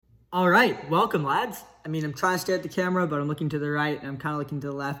All right, welcome, lads. I'm trying to stare at the camera, but I'm looking to the right, and I'm kind of looking to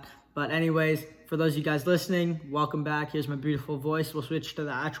the left. But anyways, for those of you guys listening, welcome back. Here's my beautiful voice. We'll switch to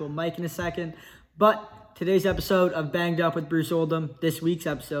the actual mic in a second. But today's episode of Banged Up with Bruce Oldham, this week's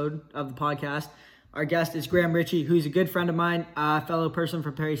episode of the podcast, our guest is Graham Ritchie, who's a good friend of mine, a fellow person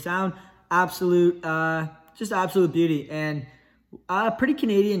from Parry Sound. Absolute beauty, and a pretty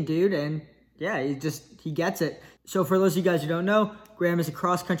Canadian dude, and yeah, he gets it. So for those of you guys who don't know, Graham is a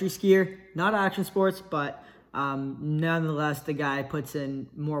cross-country skier, not action sports, but nonetheless, the guy puts in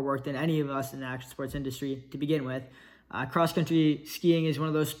more work than any of us in the action sports industry to begin with. Cross-country skiing is one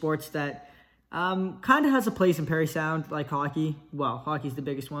of those sports that kind of has a place in Parry Sound, like hockey. Well, hockey's the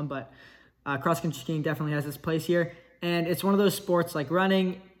biggest one, but cross-country skiing definitely has its place here. And it's one of those sports like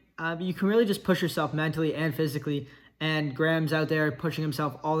running. You can really just push yourself mentally and physically. And Graham's out there pushing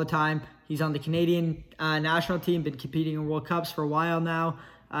himself all the time. He's on the Canadian national team, been competing in World Cups for a while now.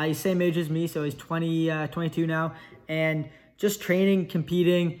 He's same age as me, so he's 22 now. And just training,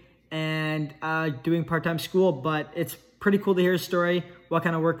 competing, and doing part-time school. But it's pretty cool to hear his story, what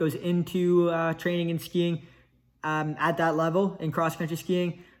kind of work goes into training and skiing at that level in cross-country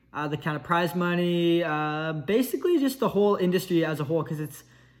skiing. The kind of prize money, basically just the whole industry as a whole, because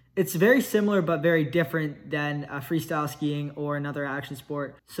it's very similar but very different than freestyle skiing or another action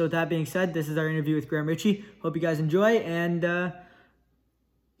sport. So with that being said, this is our interview with Graham Ritchie. Hope you guys enjoy, and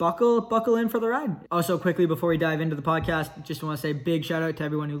buckle in for the ride. Also, quickly before we dive into the podcast, just want to say a big shout out to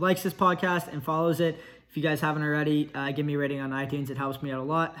everyone who likes this podcast and follows it. If you guys haven't already, give me a rating on iTunes. It helps me out a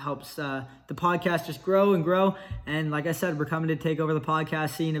lot. Helps the podcast just grow and grow. And like I said, we're coming to take over the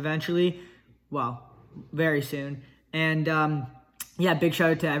podcast scene eventually. Well, very soon. And yeah, big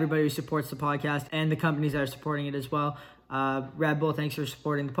shout out to everybody who supports the podcast and the companies that are supporting it as well. Red Bull, thanks for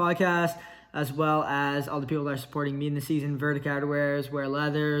supporting the podcast, as well as all the people that are supporting me in the season. Vertic Outerwears, Wear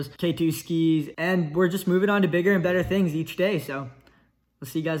Leathers, K2 Skis, and we're just moving on to bigger and better things each day. So we'll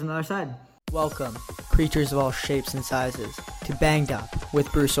see you guys on the other side. Welcome, creatures of all shapes and sizes, to Banged Up with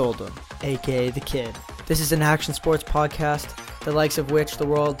Bruce Oldham, aka The Kid. This is an action sports podcast, the likes of which the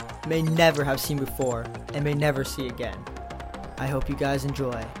world may never have seen before and may never see again. I hope you guys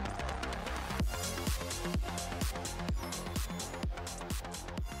enjoy.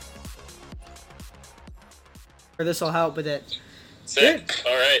 This will help with it. Sick. Good.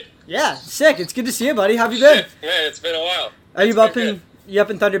 All right. Yeah, sick. It's good to see you, buddy. How have you been? Man, it's been a while. Are you up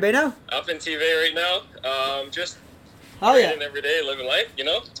in Thunder Bay now? Up in TV right now. Just training every day, living life.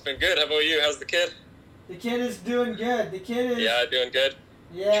 It's been good. How about you? How's the kid? The kid is doing good. Yeah, doing good.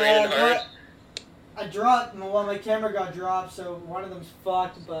 Yeah, training hard. I dropped. Well, my camera got dropped, so one of them's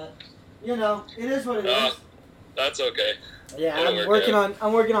fucked. But it is what it is. That's okay. Yeah,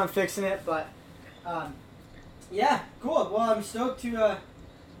 I'm working on fixing it, but yeah, cool. Well, I'm stoked to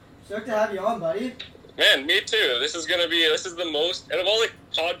have you on, buddy. Man, me too. This is the most, out of all the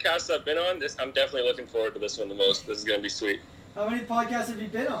podcasts I've been on, I'm definitely looking forward to this one the most. This is gonna be sweet. How many podcasts have you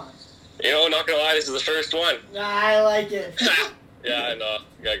been on? Not gonna lie, this is the first one. Nah, I like it. Yeah, I know.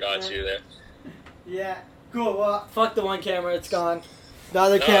 I got you there. Yeah, cool. Well, fuck the one camera, it's gone. The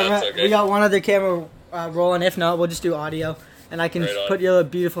other camera, that's okay. We got one other camera rolling. If not, we'll just do audio, and I can put your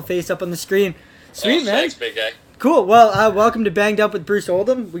beautiful face up on the screen. Sweet, man. Thanks, big guy. Cool. Well, welcome to Banged Up with Bruce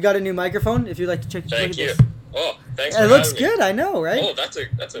Oldham. We got a new microphone. If you'd like to check. Thank you. This. Oh, thanks. It looks good. I know, right? Oh, that's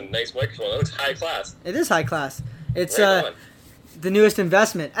a nice microphone. That looks high class. It is high class. It's Right on. the newest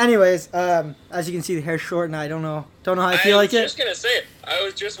investment. Anyways, as you can see, the hair's short, and I don't know how I feel like it. I was just gonna say, I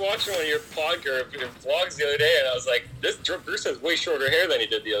was just watching one of your vlogs the other day, and I was like, Bruce has way shorter hair than he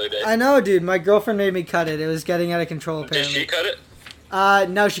did the other day. I know, dude. My girlfriend made me cut it. It was getting out of control. Apparently. Did she cut it?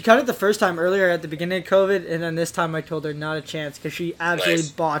 No, she cut it the first time earlier at the beginning of COVID, and then this time I told her not a chance because she absolutely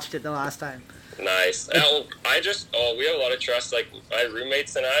botched it the last time. Nice. We have a lot of trust. Like, my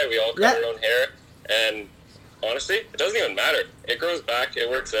roommates and I, we all cut our own hair, and honestly, it doesn't even matter. It grows back, it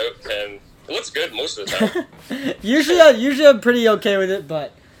works out, and it looks good most of the time. usually I'm pretty okay with it,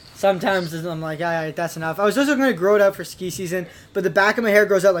 but sometimes I'm like, all right, that's enough. I was also going to grow it out for ski season, but the back of my hair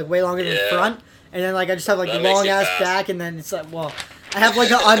grows out like way longer than the front, and then like I just have like a long ass back, and then it's like, well, I have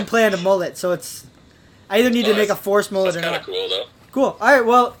like an unplanned mullet, so I either need to make a forced mullet or not. That's kind of cool though. Cool. All right.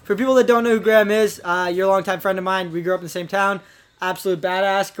 Well, for people that don't know who Graham is, you're a longtime friend of mine. We grew up in the same town. Absolute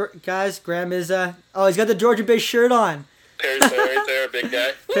badass guys. Graham is he's got the Georgia Bay shirt on. Parry Sound right there, big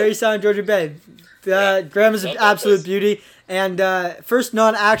guy. Parry Sound, Georgia Bay. Graham is an absolute beauty, and first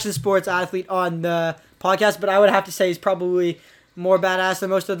non-action sports athlete on the podcast. But I would have to say he's probably more badass than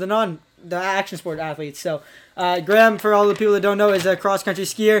most of the action sport athletes. So Graham, for all the people that don't know, is a cross country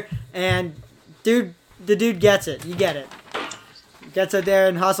skier, and the dude gets it. You get it. Gets out there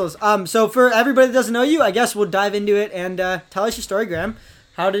and hustles. So for everybody that doesn't know you, I guess we'll dive into it and tell us your story, Graham.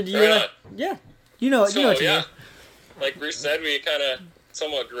 How did you? Yeah, you know what you do. Like Bruce said, we kind of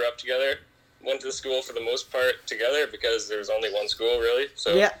somewhat grew up together. Went to the school for the most part together because there was only one school really.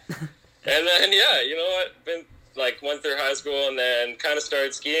 So yeah. And then you know what? Went through high school and then kind of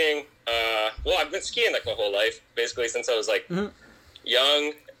started skiing. Well, I've been skiing like my whole life, basically since I was like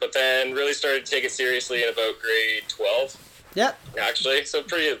young. But then really started to take it seriously in about grade 12. Yep. Actually, so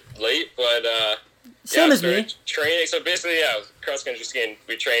pretty late, but same as me. Training. So basically, cross country skiing.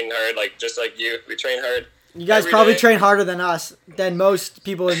 We train hard, just like you. We train hard. You guys probably train harder than us, than most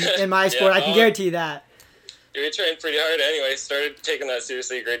people in my sport. I can guarantee you that. We trained pretty hard anyway. Started taking that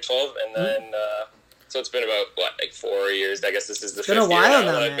seriously at grade 12, and then so it's been about 4 years. I guess this is the fifth year now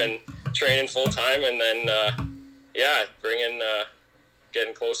that I've been training full time, and then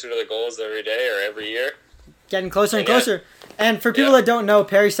getting closer to the goals every day or every year. Getting closer and closer. And for people that don't know,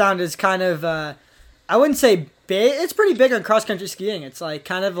 Parry Sound is kind of I wouldn't say big. It's pretty big on cross country skiing. It's like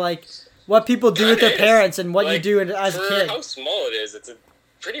kind of like what people do with their parents and what you do as a kid. For how small it is, it's a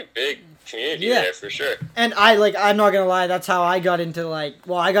pretty big community there for sure. And I'm not gonna lie, that's how I got into I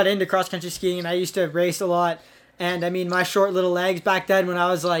got into cross country skiing, and I used to race a lot. And I mean, my short little legs back then, when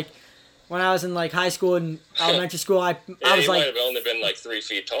I was in high school and elementary school, I was might have only been 3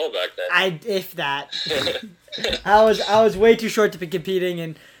 feet tall back then. If that. I was way too short to be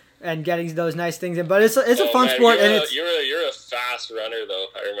competing and getting those nice things in, but it's a fun sport, and you're a fast runner though.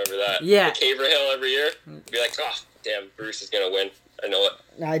 I remember that. Yeah. The Caver Hill every year. Be like, oh damn, Bruce is gonna win. I know it.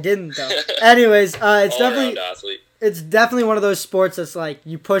 I didn't though. Anyways, it's definitely one of those sports that's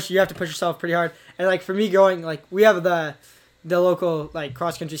you have to push yourself pretty hard. And for me going, we have the local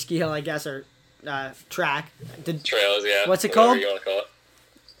cross country ski hill, I guess, or track. Trails, yeah. What's it called? You want to call it?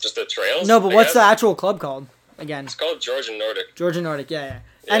 Just the trails? No, but what's the actual club called again? It's called Georgian Nordic. Georgian Nordic, yeah.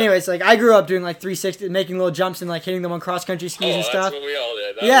 Anyways, I grew up doing 360, making little jumps and hitting them on cross country skis and stuff. That's what we all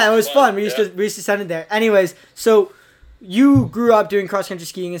did. It was fun. We used to send it there. Anyways, so you grew up doing cross country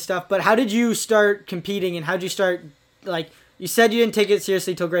skiing and stuff, but how did you start competing, and how did you start you said you didn't take it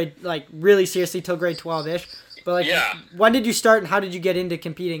seriously till really seriously till grade 12ish, but when did you start and how did you get into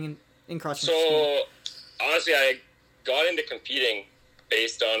competing in cross country skiing? So honestly, I got into competing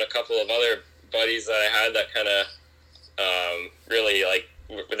based on a couple of other buddies that I had that kind of really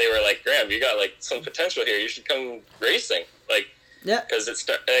they were like, Graham, you got some potential here. You should come racing, because it's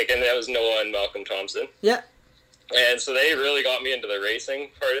and that was Noah and Malcolm Thompson. Yeah. And so they really got me into the racing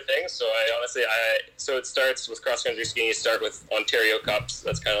part of things. So so it starts with cross country skiing. You start with Ontario Cups.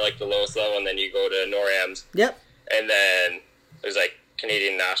 That's kind of the lowest level, and then you go to NORAMs. Yep. And then there's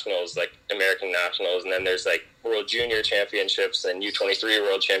Canadian Nationals, American Nationals, and then there's World Junior Championships and U23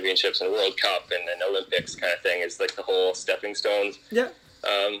 World Championships and World Cup, and then Olympics kind of thing is the whole stepping stones. Yeah.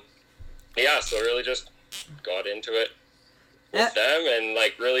 So really just got into it with them and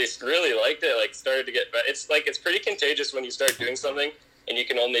really liked it. Started to get better. It's pretty contagious when you start doing something and you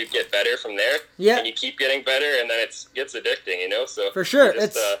can only get better from there. Yeah. And you keep getting better, and then it gets addicting, So for sure,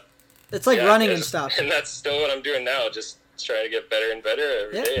 it's like running and stuff. And that's still what I'm doing now. Just trying to get better and better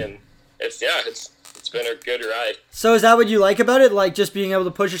every day, and it's been a good ride. So is that what you like about it? Just being able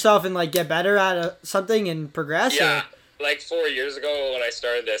to push yourself and get better at something and progress? Yeah. 4 years ago when I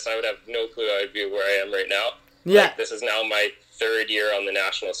started this, I would have no clue I would be where I am right now. Yeah. This is now my 3rd year on the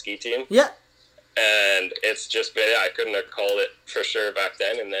national ski team. Yeah. And it's just been, I couldn't have called it for sure back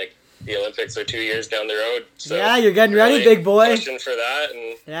then. And the Olympics are 2 years down the road. So you're getting ready, big boy. Pushing for that.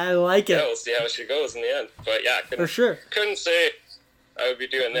 And I like it. We'll see how she goes in the end. But for sure. Couldn't say I would be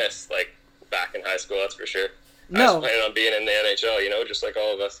doing this back in high school, that's for sure. No. I was planning on being in the NHL, just like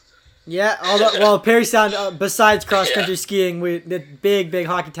all of us. Yeah, Parry Sound, besides cross-country skiing, the big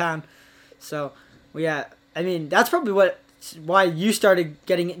hockey town. So, I mean, that's probably why you started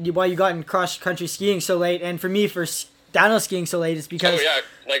why you got in cross-country skiing so late, and for me, for downhill skiing so late, is because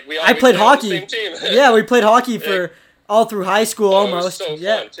I played hockey. On the same team. Yeah, we played hockey for all through high school almost. It was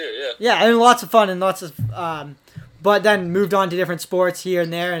so fun too, and lots of fun and lots of, but then moved on to different sports here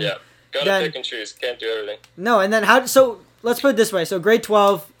and there. And gotta pick and choose. Can't do everything. No, and then so let's put it this way. So grade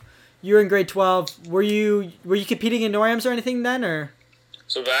 12, you were in grade 12. Were you competing in NORAMs or anything then, or?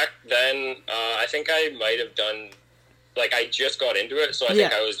 So back then, I think I might have done, I just got into it, so I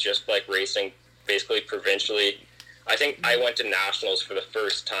think I was just racing basically provincially. I think I went to nationals for the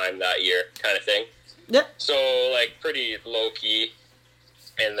first time that year, kind of thing. Yep. So pretty low key,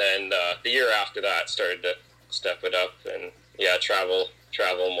 and then the year after that started to step it up and travel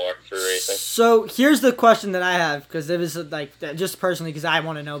more for racing. So here's the question that I have, because it was just personally, because I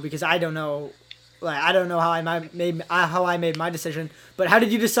want to know, because I don't know like I don't know how I made my decision, but how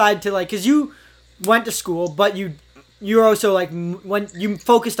did you decide to like? Because you went to school, but you're also like when you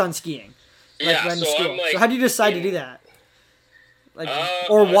focused on skiing. Like, yeah, so I'm like. So how did you decide to do that? Like,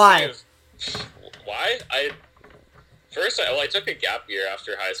 or honestly, why? Why? I took a gap year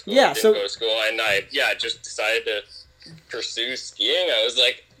after high school. Yeah, I didn't go to school, and I just decided to pursue skiing. I was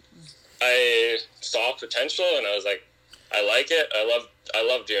like, I saw potential, and I was like, I like it. I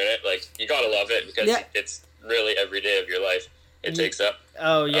love doing it. Like, you gotta love it because it's really every day of your life it takes up.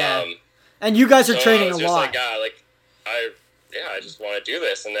 Oh yeah. And you guys are training a lot. Like, I just want to do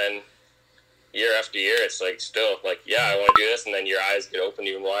this, and then year after year, it's like still like, I want to do this, and then your eyes get open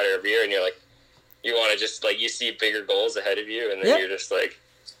even wider every year, and you're like, you want to just like you see bigger goals ahead of you, and then you're just like,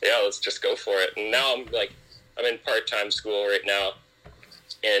 let's just go for it. And now I'm in part-time school right now,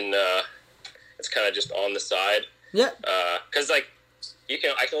 and it's kind of just on the side. Yeah. Because like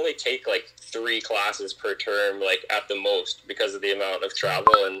I can only take like 3 classes per term, like at the most, because of the amount of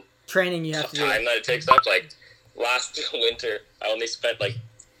travel and training you have to time that it takes up. Like last winter, I only spent like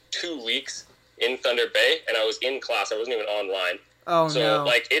 2 weeks in Thunder Bay, and I was in class. I wasn't even online. Oh, so,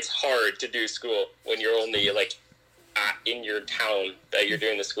 like, it's hard to do school when you're only, like, in your town that you're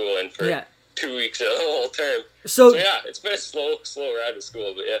doing the school in for 2 weeks of the whole term. So, yeah, it's been a slow ride to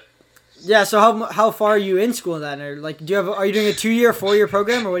school, but yeah. Yeah, so how far are you in school then? Or, like, are you doing a 2-year, 4-year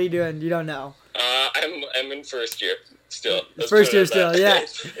program, or what are you doing? You don't know? I'm in first year still. First year still, yeah.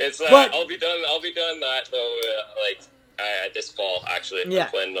 It's, I'll be done that, though, this fall, actually. I'm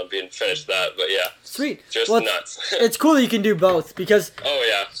planning on being finished that, but yeah. Sweet. Just nuts. It's cool that you can do both because... Oh,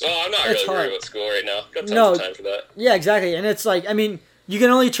 yeah. Well, I'm not really worried about school right now. Got tons of time for that. Yeah, exactly. And it's like, I mean, you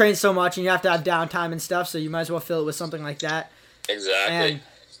can only train so much and you have to have downtime and stuff, so you might as well fill it with something like that. Exactly. And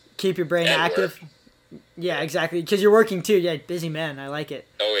keep your brain active. Work. Yeah, exactly. Because you're working too. Yeah, busy man. I like it.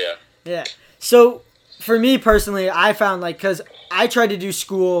 Oh, yeah. Yeah. So, for me personally, I found, like, because I tried to do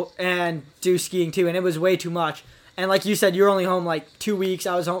school and do skiing too, and it was way too much. And like you said, you were only home like 2 weeks.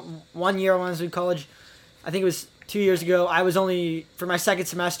 I was home 1 year when I was in college. I think it was 2 years ago. I was only, for my second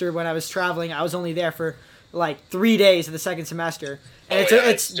semester when I was traveling, I was only there for like 3 days of the second semester. And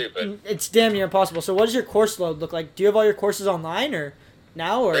it's stupid. It's damn near impossible. So what does your course load look like? Do you have all your courses online or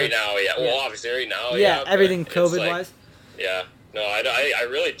now? Or? Right now, yeah. Well, obviously right now, yeah. Everything COVID-wise? Yeah. No, I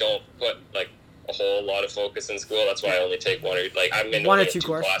really don't put like a whole lot of focus in school. That's why I only take I'm in 1 or 2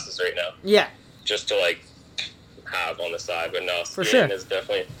 classes right now. Yeah. Just to like have on the side, but no, for sure is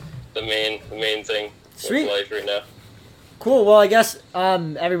definitely the main thing with life right now. Cool. Well, I guess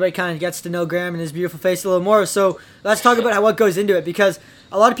everybody kind of gets to know Graham and his beautiful face a little more. So let's talk about what goes into it, because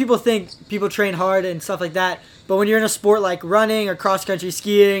a lot of people think people train hard and stuff like that, but when you're in a sport like running or cross country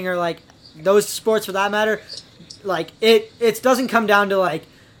skiing or like those sports for that matter, like it doesn't come down to like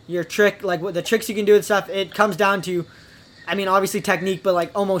your trick, like what the tricks you can do and stuff. It comes down to, I mean, obviously technique, but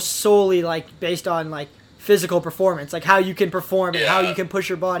like almost solely like based on like physical performance, like how you can perform and how you can push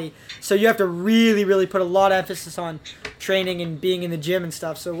your body. So you have to really, really put a lot of emphasis on training and being in the gym and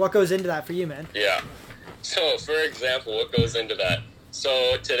stuff. So what goes into that for you, man? Yeah. So for example, what goes into that?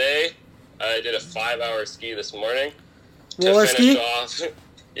 So today I did a 5-hour ski this morning. Roller ski? Off.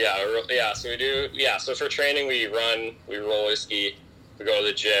 Yeah. So we do. Yeah. So for training, we run, we roller ski, we go to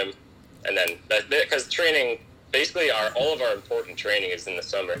the gym, and then because training. Basically, all of our important training is in the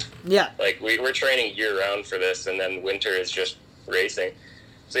summer. Yeah. Like, we're training year-round for this, and then winter is just racing.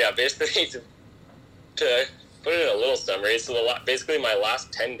 So, yeah, basically, to put it in a little summary, so basically my last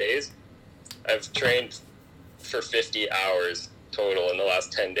 10 days, I've trained for 50 hours total in the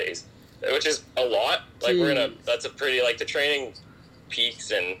last 10 days, which is a lot. Like, that's a pretty, like, the training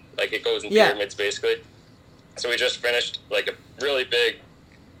peaks and, like, it goes in pyramids, basically. So we just finished, like, a really big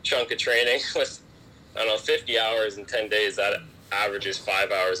chunk of training with, I don't know, 50 hours in 10 days. That averages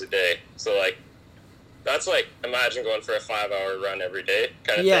 5 hours a day. So, like, that's like, imagine going for a 5-hour run every day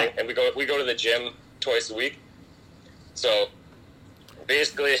kind of thing. And we go to the gym twice a week. So,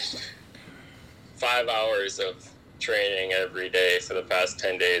 basically, 5 hours of training every day for the past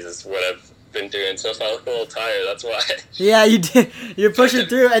 10 days is what I've been doing. So if I look a little tired, that's why. Yeah, you did. You're pushing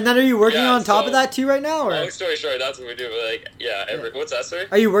through. And then are you working on top of that too right now? Or? Long story short, that's what we do. But like, what's that, sorry?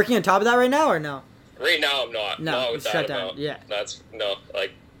 Are you working on top of that right now or no? Right now, I'm not. No, not with that amount. Yeah. That's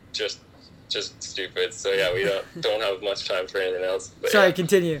just stupid. So yeah, we don't have much time for anything else. But, sorry,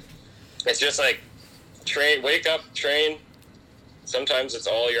 continue. It's just like wake up, train. Sometimes it's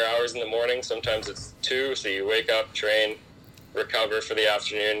all your hours in the morning. Sometimes it's 2. So you wake up, train, recover for the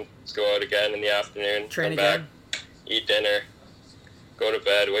afternoon, go out again in the afternoon, train come again. Back, eat dinner, go to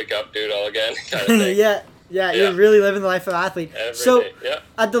bed, wake up, do it all again, kind of thing. Yeah. Yeah, you're really living the life of an athlete. Every day. Yeah.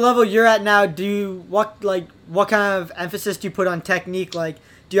 At the level you're at now, what kind of emphasis do you put on technique? Like,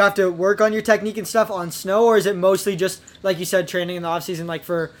 do you have to work on your technique and stuff on snow, or is it mostly just, like you said, training in the off season, like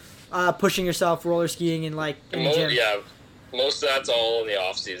for pushing yourself, roller skiing, and like in the gym? Yeah, most of that's all in the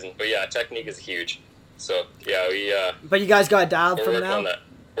off season. But yeah, technique is huge. So yeah, we. But you guys got dialed we're from working now. on that.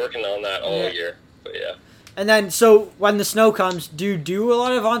 Working on that all year. But yeah. And then, so when the snow comes, do you do a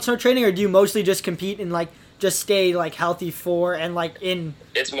lot of on snow training, or do you mostly just compete and like just stay like healthy for and like in?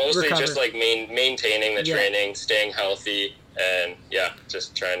 It's mostly recover? just like maintaining the training, staying healthy, and yeah,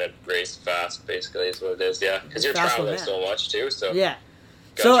 just trying to race fast. Basically, is what it is. Yeah, because you're traveling so much too. So yeah.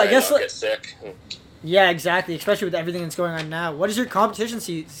 So I guess not get sick. Yeah, exactly. Especially with everything that's going on now. What does your competition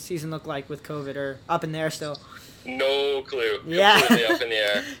season look like with COVID, or up in there still? No clue. Yeah. Completely up in the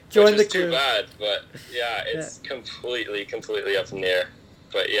air. Join which the is crew. Too bad, but yeah, it's completely up in the air.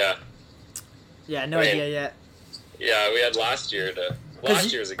 But yeah. Yeah, no idea yet. Yeah, we had last year.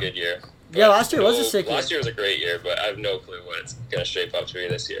 Last year was a good year. Yeah, last year was a sick year. Last year was a great year, but I have no clue what it's going to shape up to be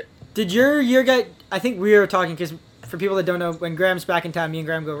this year. Did your year get... I think we were talking, because for people that don't know, when Graham's back in town, me and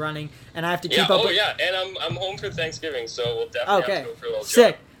Graham go running, and I have to keep up with... Yeah, and I'm home for Thanksgiving, so we'll definitely have to go for a little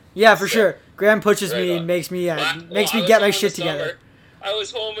sick. jog. Yeah, for sure. Graham pushes me and makes me get my shit together. I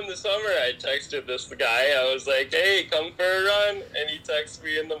was home in the summer. I texted this guy. I was like, "Hey, come for a run," and he texts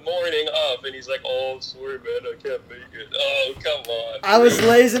me in the morning up, and he's like, "Oh, sorry, man, I can't make it." Oh, come on. I was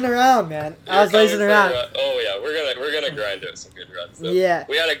lazing around, man. I was lazing around. Oh yeah, we're gonna grind out some good runs. So yeah.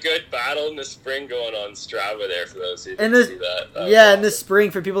 We had a good battle in the spring going on Strava there for those who didn't see that. Yeah, in the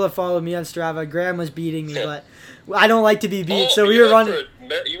spring, for people that follow me on Strava, Graham was beating me, but I don't like to be beat, so we were running.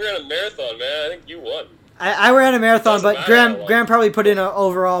 You ran a marathon, man. I think you won. I ran a marathon, but Graham probably put in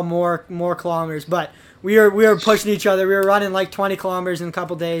overall more kilometers. But we were pushing each other. We were running like 20 kilometers in a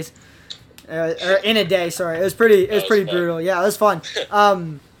couple days, or in a day. Sorry, it was pretty brutal. Yeah, it was fun.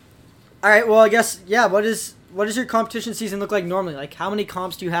 All right, well I guess What does your competition season look like normally? Like how many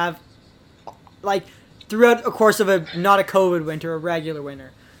comps do you have, like throughout a course of not a COVID winter, a regular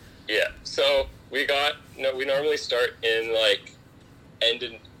winter? Yeah, so we normally start in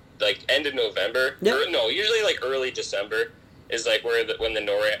end of November. Yep. Usually like early December is like when the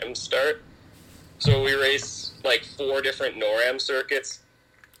NORAMs start. So we race like 4 different NORAM circuits,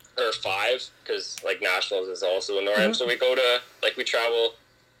 or 5, because like nationals is also a NORAM. Mm-hmm. So we travel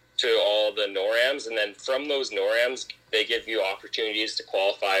to all the NORAMs, and then from those NORAMs they give you opportunities to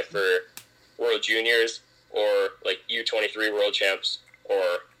qualify for World Juniors or like U23 World Champs or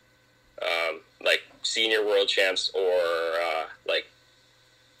like Senior World Champs or like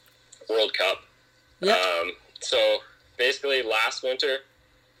World Cup. Yep. So basically last winter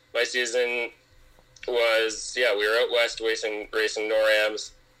my season was we were out west racing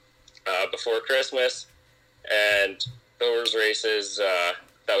NORAMs before Christmas, and those races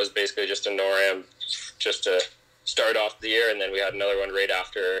that was basically just a NORAM just to start off the year, and then we had another one right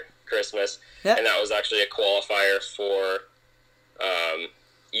after Christmas. Yep. And that was actually a qualifier for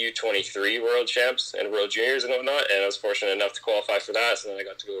U23 World Champs and World Juniors and whatnot, and I was fortunate enough to qualify for that, so then I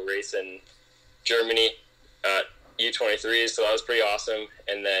got to go race in Germany at U23, so that was pretty awesome.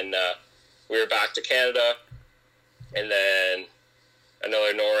 And then we were back to Canada, and then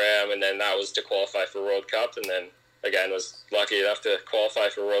another NORAM, and then that was to qualify for World Cup, and then again was lucky enough to qualify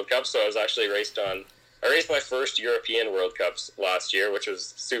for World Cup. So I was actually I raced my first European World Cups last year, which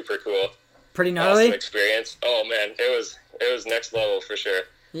was super cool. Pretty gnarly. Awesome experience. Oh man, it was next level for sure.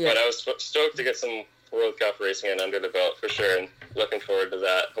 Yeah. But I was stoked to get some World Cup racing in under the belt for sure, and looking forward to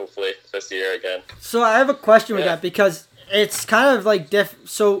that hopefully this year again. So I have a question with that, because it's kind of like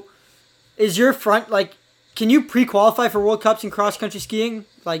so is your front like, can you pre-qualify for World Cups in cross-country skiing,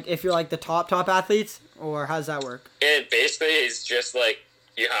 like if you're like the top athletes, or how does that work? It basically is just like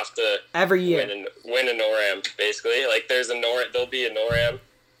you have to every year win a NORAM. Basically, like there'll be a NORAM,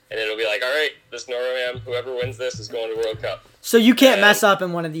 and it'll be like, all right, this NORAM, whoever wins this is going to World Cup. So you can't mess up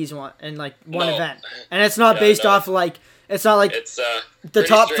in one of these one event, and it's not based off like it's not like it's the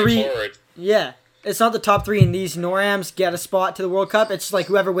top 3. Yeah, it's not the top 3 in these NORAMs get a spot to the World Cup. It's like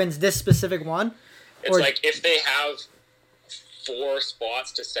whoever wins this specific one. It's like if they have 4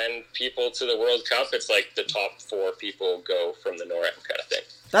 spots to send people to the World Cup, it's like the top 4 people go from the NORAM kind of thing.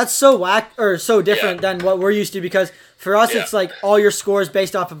 That's so so different than what we're used to, because for us it's like all your scores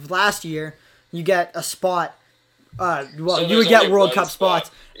based off of last year, you get a spot. So you would get World Cup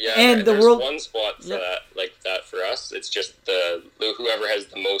spots. Yeah, and there's one spot for that for us. It's just whoever has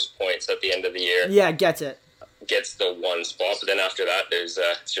the most points at the end of the year. Yeah, gets the one spot. But then after that, there's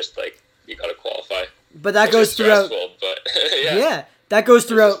it's just like you got to qualify. But that goes throughout. But that goes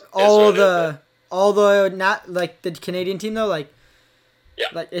throughout all all the not like the Canadian team though, like Yeah.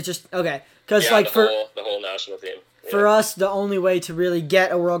 like it's just okay because Yeah, like the whole national team. Yeah. for us, the only way to really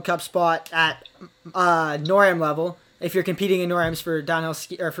get a World Cup spot at NORAM level, if you're competing in NORAMs for downhill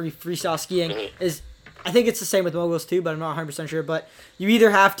ski or for freestyle skiing, is I think it's the same with moguls too, but I'm not 100% sure. But you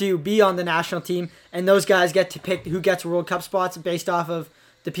either have to be on the national team, and those guys get to pick who gets World Cup spots based off of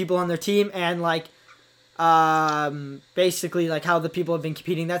the people on their team and like basically like how the people have been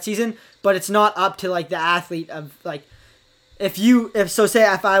competing that season. But it's not up to like the athlete of like if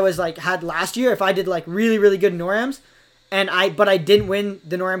I was like had last year, if I did like really really good NORAMs, but I didn't win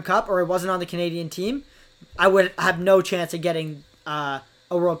the NORAM Cup or I wasn't on the Canadian team, I would have no chance of getting a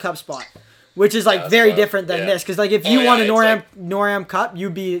World Cup spot. Which is like very different than this, because like if you won a NORAM Cup,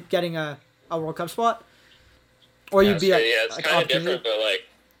 you'd be getting a World Cup spot, or you'd be it's kind of different, but like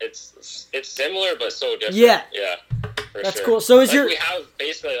it's similar but so different. Yeah, that's sure. Cool. So is we have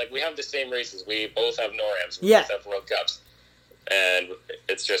basically we have the same races. We both have NORAMs. We both have World Cups, and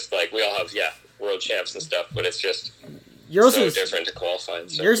it's just like we all have world champs and stuff, but it's just yours so is different to qualify.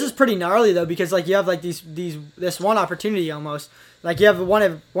 Yours is pretty gnarly though, because like you have like this one opportunity almost. Like you have one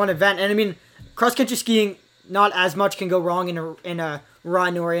event, and I mean, cross country skiing, not as much can go wrong in a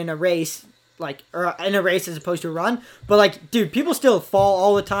run or in a race, or in a race as opposed to a run. But like, dude, people still fall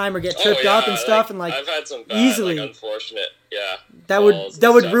all the time or get tripped up and stuff, and like I've had some bad, easily unfortunate, that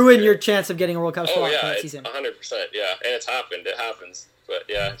would ruin your chance of getting a World Cup spot that season. 100%, and it's happened. It happens, but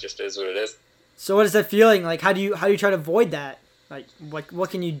it just is what it is. So what is that feeling like? How do you try to avoid that? Like, what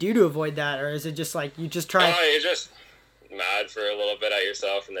can you do to avoid that, or is it just like you just try? You're just mad for a little bit at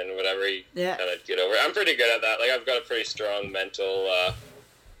yourself, and then whatever you kind of get over it. I'm pretty good at that. Like I've got a pretty strong mental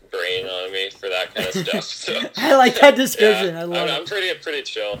brain on me for that kind of stuff. So I like that description. I love it. I'm pretty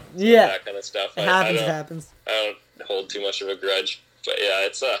chill. Yeah, that kind of stuff. It happens. I don't hold too much of a grudge, but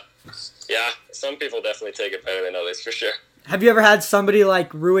it's some people definitely take it better than others for sure. Have you ever had somebody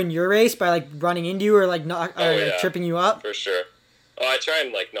like ruin your race by like running into you or like not tripping you up? For sure. I try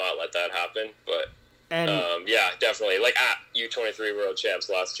and like not let that happen, but. And definitely. Like at U23 World Champs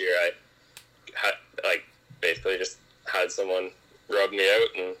last year, I had basically just had someone rub me out,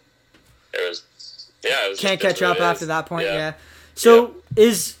 and it was can't catch up after that point. Yeah. So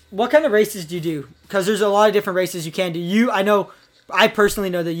what kind of races do you do? Because there's a lot of different races you can do. I personally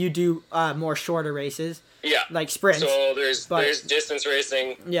know that you do more shorter races. Yeah. Like sprints. So there's distance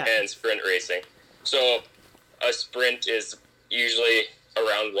racing and sprint racing. So a sprint is usually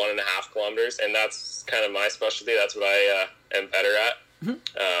around 1.5 kilometers, and that's kind of my specialty. That's what I am better at.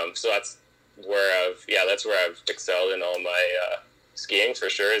 Mm-hmm. So that's where I've excelled in all my skiing for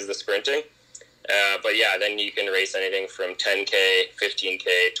sure, is the sprinting. But then you can race anything from 10K,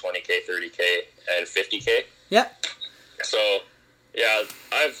 15K, 20K, 30K, and 50K. Yeah. So I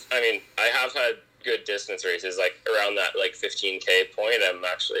have had good distance races, like around that 15K point. I'm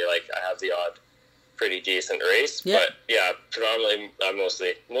actually I have the odd pretty decent race, but predominantly I'm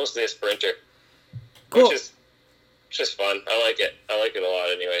mostly a sprinter, cool. Which is just fun. I like it a lot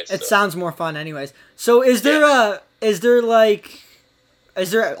anyways. It sounds more fun anyways. So is there a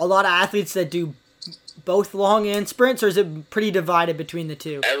lot of athletes that do both long and sprints, or is it pretty divided between the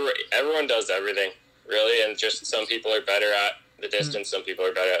two? Everyone does everything really, and just some people are better at the distance, some people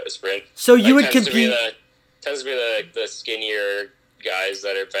are better at the sprint. So you would compete. Tends to be the skinnier guys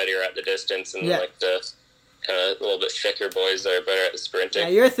that are better at the distance, and the kind of a little bit thicker boys that are better at the sprinting. Yeah,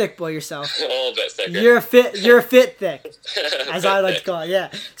 you're a thick boy yourself. A little bit thicker. You're a fit thick, as I like to call it.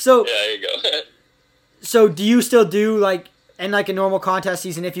 Yeah. So there you go. So do you still do in a normal contest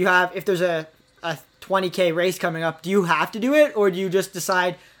season, if there's a 20K race coming up, do you have to do it, or do you just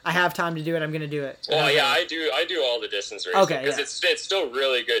decide I have time to do it, I'm going to do it? Well, I do all the distance racing, because it's still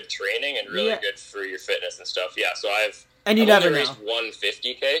really good training and really good for your fitness and stuff. Yeah, so I've never raced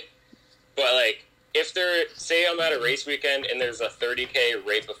 150K, but if say I'm at a race weekend and there's a 30K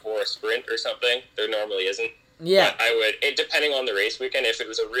right before a sprint or something, there normally isn't. Yeah. But I would, depending on the race weekend, if it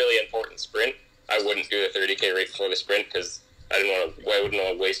was a really important sprint, I wouldn't do the 30K right before the sprint, because I wouldn't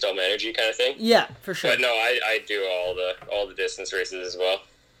want to waste all my energy, kind of thing. Yeah, for sure. But no, I do all the distance races as well.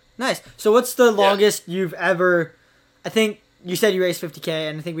 Nice. So what's the longest you've ever? I think you said you raced 50K,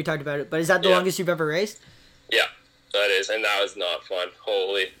 and I think we talked about it. But is that the longest you've ever raced? Yeah, that is, and that was not fun.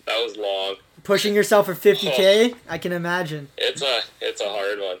 Holy, that was long. Pushing yourself for 50K, I can imagine. It's a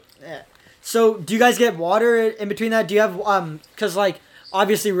hard one. Yeah. So do you guys get water in between that? Do you have because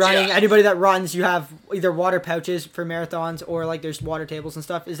obviously running, anybody that runs, you have either water pouches for marathons or there's water tables and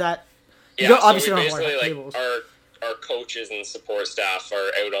stuff. Is that you don't, obviously so we don't have water tables. Our coaches and support staff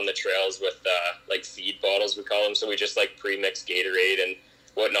are out on the trails with feed bottles, we call them. So we just pre-mix Gatorade and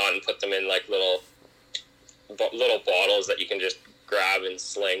whatnot and put them in like little bottles that you can just grab and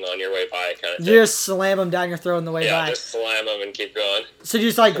sling on your way by, kind of thing. You just slam them down your throat on the way by. Yeah, just slam them and keep going. So you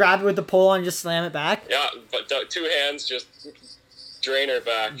just like grab it with the pole and just slam it back? Yeah, but 2 hands, just drain her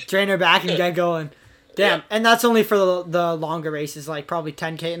back. Drain her back and get going. Damn, yeah. And that's only for the longer races, like probably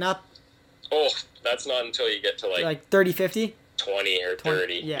 10K and up? Oh, that's not until you get to like 30, 50? 20 or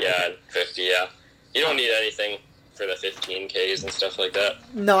 30. Yeah, okay. 50, yeah. You don't need anything for the 15Ks and stuff like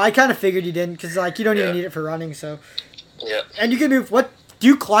that. No, I kind of figured you didn't, because like you don't even need it for running, so. Yeah. And you can move, do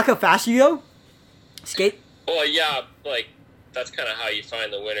you clock how fast you go? Skate? Well, yeah, like, that's kind of how you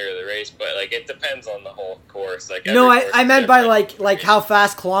find the winner of the race, but like it depends on the whole course. Like no, I meant by like how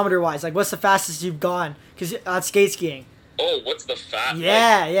fast kilometer-wise. Like, what's the fastest you've gone? Because skate skiing. Oh, what's the fast?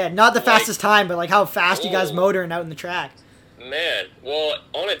 Yeah, not the fastest time, but like how fast you guys motoring out in the track. Man, well,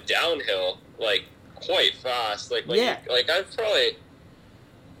 on a downhill, like quite fast. Like when I've probably.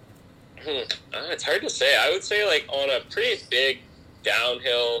 It's hard to say. I would say like on a pretty big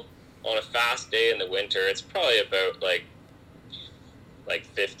downhill on a fast day in the winter, it's probably about like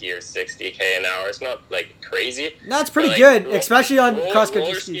 50 or 60k an hour. It's not like crazy. That's pretty good, especially on cross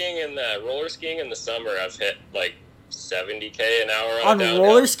country skiing. Roller skiing in the summer, I've hit like 70k an hour on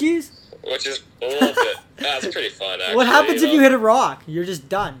roller skis, which is a little bit. That's pretty fun. Actually, what happens if you hit a rock? You're just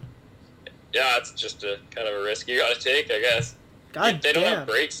done. Yeah, it's just a kind of a risk you got to take, I guess. They don't have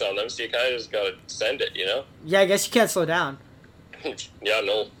brakes on them, so you kind of just got to send it, you know? Yeah, I guess you can't slow down. Yeah,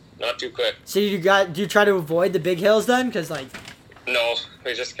 no, not too quick. So do you try to avoid the big hills then? Because like. No,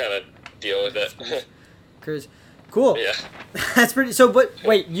 we just kind of deal with it. Cruise. Cool. Yeah. That's pretty. So, but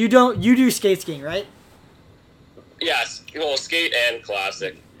wait, you do skate skiing, right? Yes. Well, skate and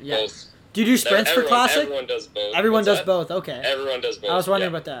classic. Yeah. Both. Do you do sprints for classic? Everyone does both. Everyone does both. Okay. Everyone does both. I was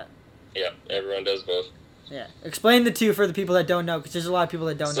wondering about that. Yeah, everyone does both. Yeah. Explain the two for the people that don't know, because there's a lot of people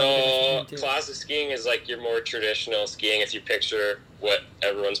that don't know. So, classic skiing is like your more traditional skiing. If you picture what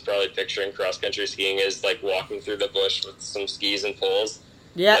everyone's probably picturing cross-country skiing is, like walking through the bush with some skis and poles.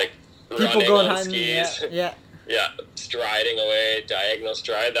 Yeah. Like people going on skis. Yeah. Yeah, striding away, diagonal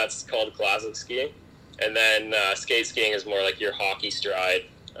stride. That's called classic skiing. And then skate skiing is more like your hockey stride.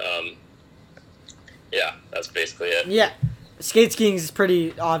 Yeah, that's basically it. Yeah. Skate skiing is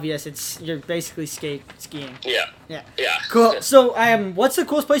pretty obvious. You're basically skiing. Yeah. Cool. So, what's the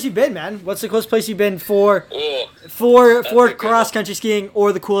coolest place you've been, man? What's the coolest place you've been for cross country skiing,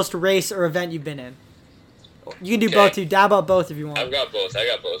 or the coolest race or event you've been in? You can do both too. Dab out both if you want. I got both.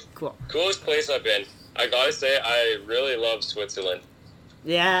 Cool. Coolest place I've been. I gotta say, I really love Switzerland.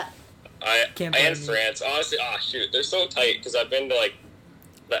 Yeah. And France. Honestly, they're so tight because I've been to like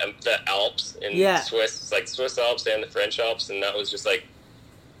the Alps in Swiss, like Swiss Alps and the French Alps, and that was just like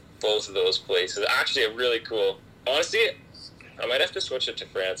both of those places. Actually, really cool. Honestly, I might have to switch it to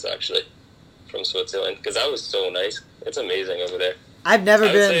France actually from Switzerland because that was so nice. It's amazing over there. I've never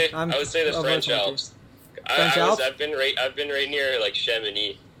been. I would say the French Alps. I've been right near like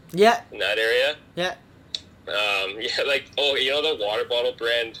Chamonix. Yeah. In that area. Yeah. Like you know the water bottle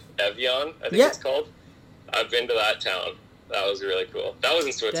brand Evian, I think it's called. I've been to that town. That was really cool. That was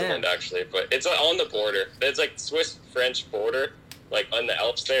in Switzerland, actually, but it's on the border. It's like Swiss-French border, like on the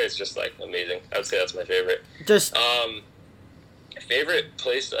Alps there. It's just like amazing. I would say that's my favorite. Favorite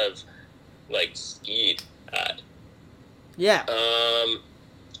place I've like skied at. Yeah.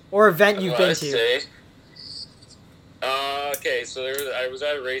 Or event you've been to. Okay, so I was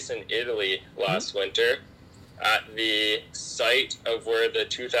at a race in Italy last winter at the site of where the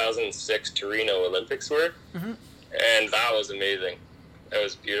 2006 Torino Olympics were. Mm-hmm. And that was amazing. It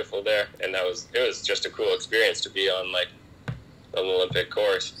was beautiful there, and it was just a cool experience to be on like an Olympic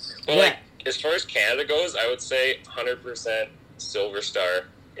course. But like as far as Canada goes, I would say 100% Silver Star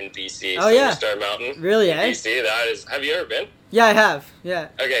in BC. Silver Star Mountain. Really, BC. That is. Have you ever been? Yeah, I have. Yeah.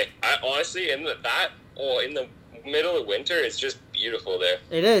 Okay. I honestly in the middle of winter, it's just beautiful there.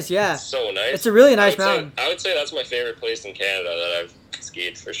 It is. Yeah. It's so nice. It's a really nice mountain. I would say that's my favorite place in Canada that I've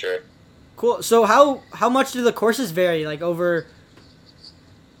skied for sure. Cool. So how much do the courses vary? Like over.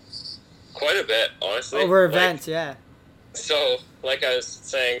 Quite a bit, honestly. Over events, yeah. So, like I was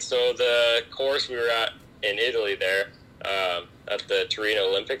saying, the course we were at in Italy there, at the Torino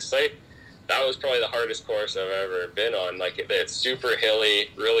Olympics site, that was probably the hardest course I've ever been on. Like, it's super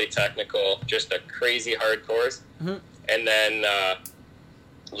hilly, really technical, just a crazy hard course. Mm-hmm. And then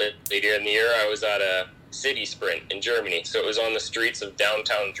later in the year, I was at a city sprint in Germany. So it was on the streets of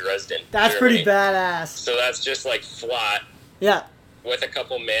downtown Dresden. That's Germany. Pretty badass. So that's just like flat. Yeah. With a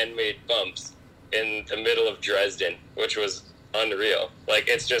couple man-made bumps in the middle of Dresden, which was unreal. Like,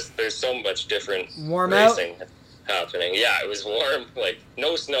 it's just, there's so much different warm racing. Out? happening. Yeah, it was warm. Like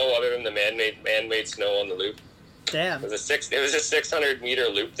no snow other than the man-made snow on the loop. Damn. It was a 600-meter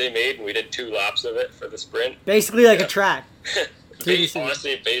loop they made, and we did 2 laps of it for the sprint. Basically like a track.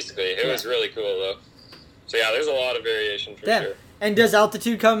 Honestly, basically, it was really cool though. So yeah, there's a lot of variation for sure. And does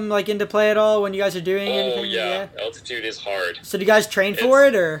altitude come like into play at all when you guys are doing anything? Oh yeah, altitude is hard. So do you guys train for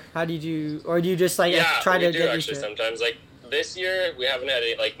it, or how do you do, or do you just like try to get used to it? Sometimes like this year we haven't had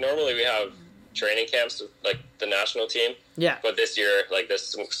any. Like normally we have training camps with like the national team. Yeah. But this year, like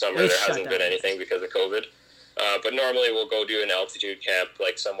this summer, there hasn't been anything because of COVID. But normally we'll go do an altitude camp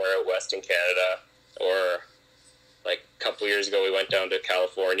like somewhere out west in Canada, or like a couple years ago we went down to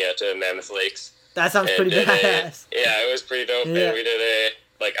California to Mammoth Lakes. That sounds pretty badass. Yeah, it was pretty dope. Yeah. And we did a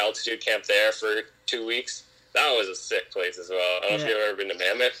like altitude camp there for 2 weeks. That was a sick place as well. I don't know if you've ever been to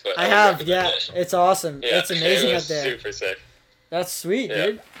Mammoth, but I have. Yeah, it's awesome. Yeah, it's amazing up there. Super sick. That's sweet,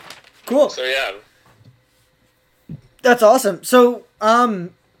 dude. Cool. So yeah, that's awesome. So I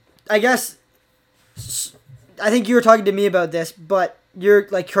guess I think you were talking to me about this, but you're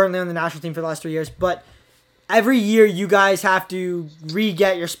like currently on the national team for the last 3 years, but every year you guys have to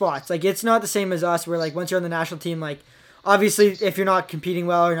re-get your spots. Like, it's not the same as us where, like, once you're on the national team, like, obviously if you're not competing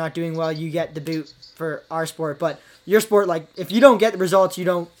well or not doing well, you get the boot for our sport. But your sport, like, if you don't get the results,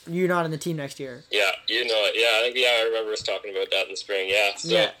 you're not on the team next year. Yeah, you know it. Yeah, I think, I remember us talking about that in the spring. Yeah,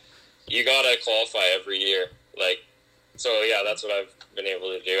 so you got to qualify every year. Like, so, yeah, that's what I've been able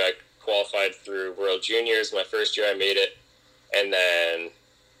to do. I qualified through World Juniors. My first year I made it. And then,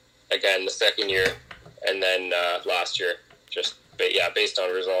 again, the second year. And then last year, just based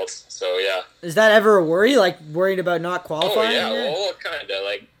on results. So yeah. Is that ever a worry? Like worried about not qualifying? Oh yeah, well, kind of.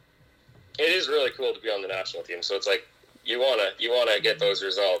 Like it is really cool to be on the national team. So it's like you wanna get those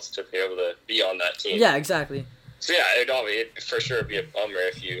results to be able to be on that team. Yeah, exactly. So yeah, it'd for sure be a bummer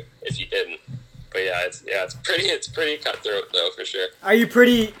if you didn't. But yeah, it's pretty cutthroat though for sure. Are you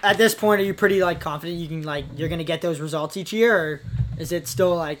pretty at this point? Are you pretty like confident you can like you're gonna get those results each year, or is it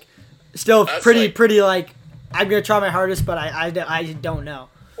still like? Pretty like I'm gonna try my hardest, but I don't know.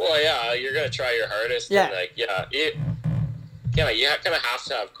 Well, yeah, you're gonna try your hardest. Yeah. And like, you kind of have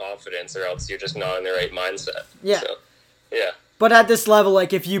to have confidence, or else you're just not in the right mindset. Yeah. So, yeah. But at this level,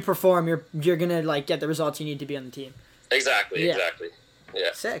 like if you perform, you're gonna like get the results you need to be on the team. Exactly. Yeah. Exactly. Yeah.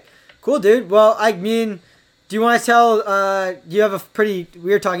 Sick. Cool, dude. Well, I mean, do you want to tell? You have a pretty.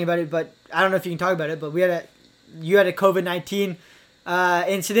 We were talking about it, but I don't know if you can talk about it. But you had a COVID-19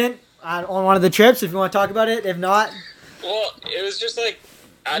 incident on one of the trips, if you want to talk about it. If not, well, it was just like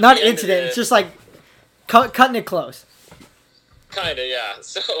not incident. It's just like cutting it close. Kinda, yeah.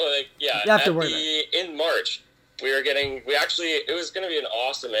 So like, yeah. You have to worry in March, it was going to be an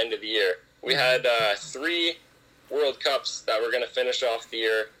awesome end of the year. We had 3 World Cups that were going to finish off the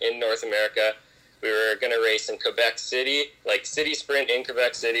year in North America. We were going to race in Quebec City, like city sprint in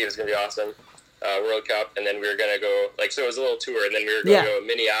Quebec City. It was going to be awesome. World Cup, and then we were going to go, like, so it was a little tour, and then we were going to go to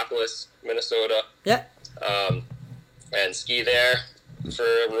Minneapolis, Minnesota, and ski there for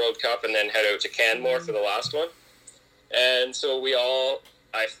World Cup, and then head out to Canmore for the last one. And so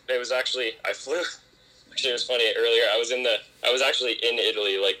I flew, actually it was funny, earlier, I was actually in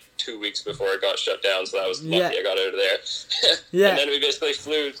Italy, like, 2 weeks before it got shut down, so that was lucky I got out of there. And then we basically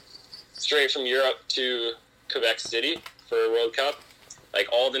flew straight from Europe to Quebec City for World Cup. Like,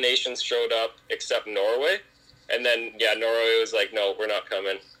 all the nations showed up except Norway. And then, Norway was like, no, we're not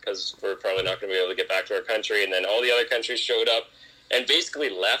coming because we're probably not going to be able to get back to our country. And then all the other countries showed up and basically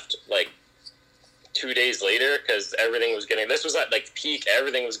left, like, 2 days later because everything was this was at, like, peak.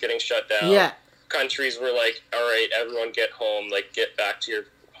 Everything was getting shut down. Yeah. Countries were like, all right, everyone get home. Like, get back to your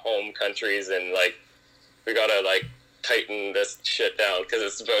home countries. And, like, we got to, like, tighten this shit down because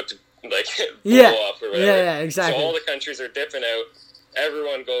it's about to, like, blow up or whatever. Yeah, exactly. So all the countries are dipping out.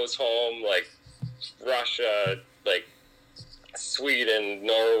 Everyone goes home, like Russia, like Sweden,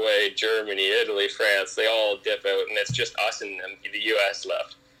 Norway, Germany, Italy, France. They all dip out, and it's just us and the U.S.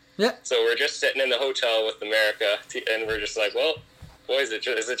 left. Yeah. So we're just sitting in the hotel with America, and we're just like, well, boys,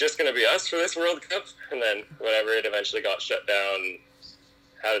 is it just going to be us for this World Cup? And then whatever, it eventually got shut down.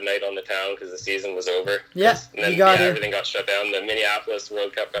 Had a night on the town because the season was over. Yeah. And then everything got shut down. The Minneapolis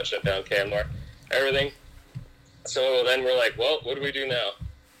World Cup got shut down. Canmore, everything. So then we're like, well, what do we do now?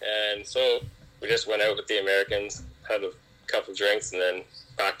 And so we just went out with the Americans, had a couple drinks, and then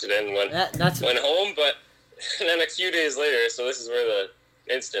packed it in, went home. But then a few days later, so this is where the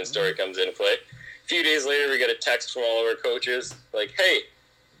instant story comes into play. A few days later, we get a text from all of our coaches, like, hey,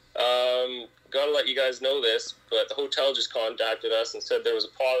 gotta let you guys know this, but the hotel just contacted us and said there was a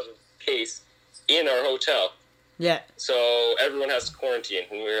positive case in our hotel. Yeah. So everyone has to quarantine.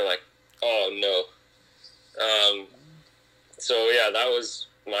 And we were like, oh, no. So yeah, that was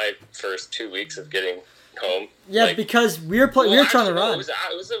my first 2 weeks of getting home. Yeah, like, because we were trying to run. It was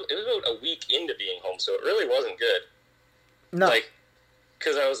about a week into being home, so it really wasn't good. No. Like,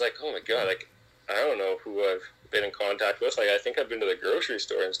 because I was like, oh my god, like, I don't know who I've been in contact with. Like, I think I've been to the grocery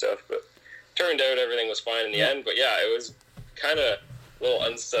store and stuff, but turned out everything was fine in the end. But yeah, it was kind of a little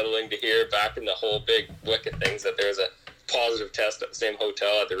unsettling to hear back in the whole big wick of things that there was a positive test at the same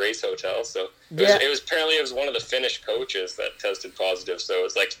hotel, at the race hotel. So it was apparently it was one of the Finnish coaches that tested positive. So it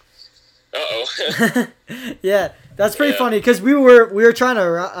was like, uh-oh. Yeah, that's pretty funny because we were trying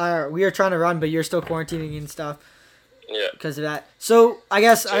to run, but you're still quarantining and stuff. Yeah. Because of that. So I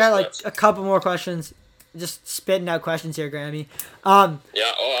guess I got like nuts. a couple more questions. Just spitting out questions here, Grammy. Yeah.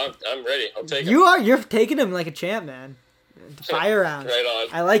 Oh, I'm ready. I'll take it. You're taking him like a champ, man. Fire round. Right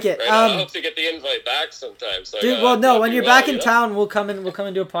on. I like it. Right on. I hope to get the invite back sometime. So dude, well, no, when you're back in town, we'll come and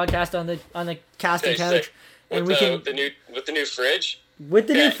do a podcast on the casting couch, sick. and with we can with the new fridge. With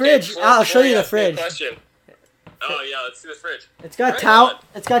the new fridge, I'll show you the fridge. Question. Oh yeah, let's see the fridge. It's got towel.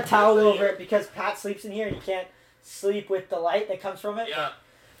 It's got towel over it because Pat sleeps in here. You can't sleep with the light that comes from it. Yeah.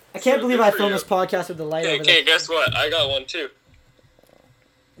 I can't believe I filmed this podcast with the light over there. Okay, guess what? I got one too.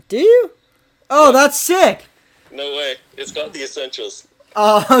 Do you? Oh, that's sick. No way. It's got the essentials.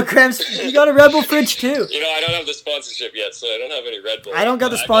 Oh, Grams, you got a Red Bull fridge too. You know, I don't have the sponsorship yet, so I don't have any Red Bull. I don't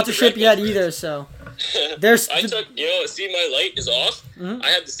got the sponsorship yet either, so. There's. see, my light is off. Mm-hmm. I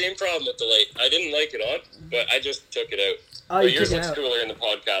had the same problem with the light. I didn't like it on, but I just took it out. Oh, but yours looks cooler in the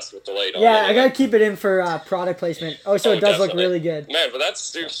podcast with the light on. Yeah, I gotta keep it in for product placement. Oh, so it does look really good. Man, but that's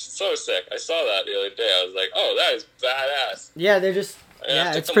so sick. I saw that the other day. I was like, oh, that is badass. Yeah, they're just.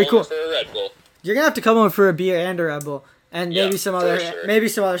 Yeah, it's pretty cool. For a Red Bull. You're gonna have to come over for a beer and a Red Bull, and maybe some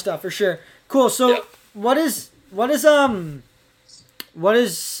other stuff for sure. Cool. So, what is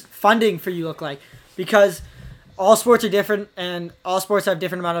funding for you look like? Because all sports are different, and all sports have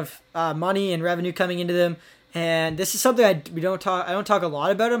different amount of money and revenue coming into them. And this is something I don't talk a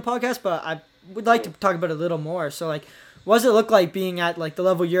lot about on podcasts, but I would like to talk about it a little more. So, like, what does it look like being at like the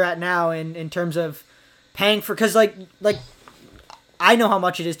level you're at now in terms of paying for? Because like I know how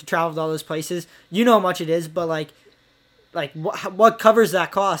much it is to travel to all those places. You know how much it is, but like what covers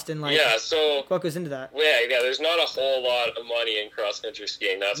that cost and like so what goes into that? Yeah. There's not a whole lot of money in cross country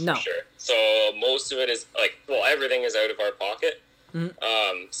skiing, that's for sure. So most of it is everything is out of our pocket.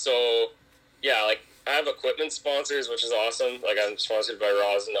 Mm-hmm. So yeah, like I have equipment sponsors, which is awesome. Like I'm sponsored by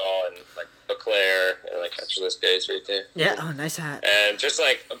Rosenau and like Leclerc and like actually this guy's right there. Yeah. Oh, nice hat. And just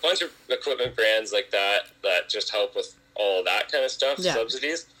like a bunch of equipment brands like that just help with all that kind of stuff,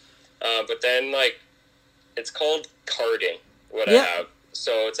 subsidies. But then like it's called carding. I have.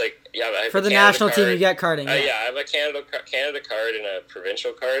 So it's like I have for the national team you get carding. I have a Canada card and a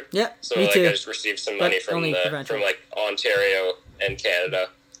provincial card. Yeah. So me like too. I just received some money from like Ontario and Canada.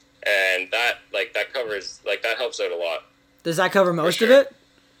 And that covers that helps out a lot. Does that cover most of it?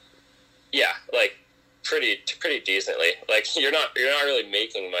 Yeah, like pretty decently. Like you're not really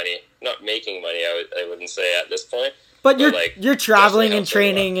making money. Not making money. I wouldn't say at this point. But you're traveling and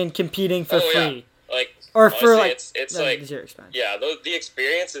training and competing for free. Yeah. Like or honestly, for like it's like zero expense. Yeah, the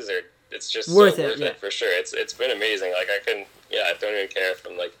experiences are just worth it for sure. It's been amazing. Like I don't even care if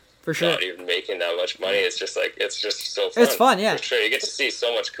I'm like for sure not even making that much money. It's just so fun. It's fun, yeah. For sure, you get to see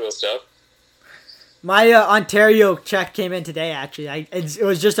so much cool stuff. My Ontario check came in today. Actually, it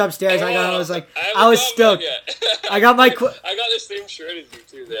was just upstairs. I was stoked. I got my. I got the same shirt as you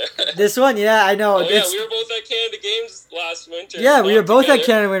too. There. This one, yeah, I know. Oh, yeah, we were both at Canada Games last winter. Yeah, we were both at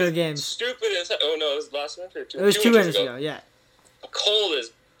Canada Winter Games. Stupid as oh no, it was last winter. It was 2 winters ago. Yeah. Cold as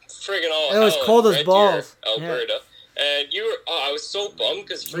friggin' all. It was cold as balls. Alberta. Yeah. And you were, I was so bummed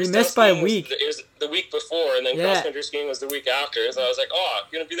because we missed by a week. It was the week before, and then cross country skiing was the week after. So I was like, I'm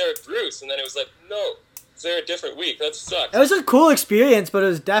gonna be there with Bruce, and then it was like, no, it's there a different week. That sucks. It was a cool experience, but it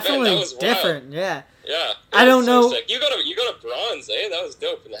was definitely different. Wild. Yeah. Yeah. I don't know. Sick. You got a bronze, eh? That was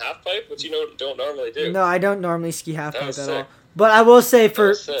dope in the half pipe, which don't normally do. No, I don't normally ski half pipe at all. But I will say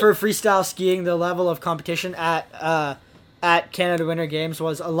for freestyle skiing, the level of competition at Canada Winter Games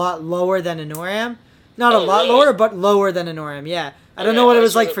was a lot lower than in NORAM. Not a lot lower, but lower than a NORAM, yeah. I don't know what it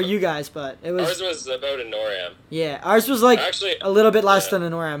was like for you guys, but it was... Ours was about a NORAM. Yeah, ours was like a little bit less than a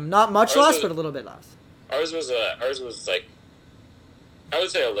NORAM. Not much less, but a little bit less. Ours was like... I would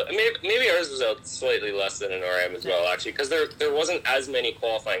say maybe ours was slightly less than a NORAM as well, actually, because there wasn't as many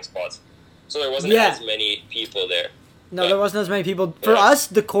qualifying spots. So there wasn't as many people there. No, there wasn't as many people. For us,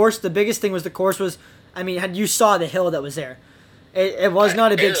 the biggest thing was the course was... I mean, you saw the hill that was there. It was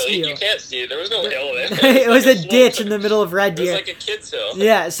not a big Barely. ski hill. You can't see it. There was no hill in it. It was like a ditch in the middle of Red It was Deer. like a kid's hill.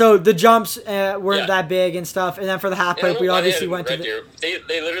 Yeah, so the jumps weren't Yeah. that big and stuff. And then for the half Yeah, I pipe, don't we know why obviously they had went to Red the... Deer.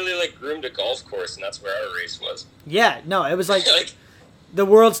 They literally like groomed a golf course, and that's where our race was. Yeah, no, it was like Like, the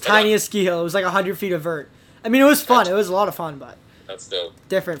world's Yeah. tiniest ski hill. It was like 100 feet of vert. I mean, it was fun. It was a lot of fun, but that's dope.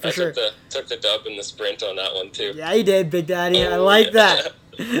 different for I sure. took the dub in the sprint on that one too. Yeah, you did, Big Daddy. I Oh, like yeah. that.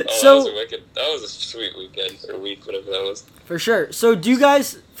 Oh, So that was a sweet weekend or week, whatever that was. for sure. So do you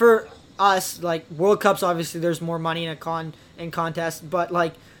guys, for us, like World Cups, obviously there's more money in contest, but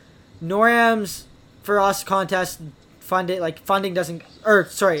like NORAMs for us contest funding doesn't, or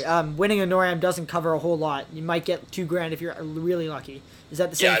sorry, winning a NORAM doesn't cover a whole lot. You might get $2,000 if you're really lucky. Is that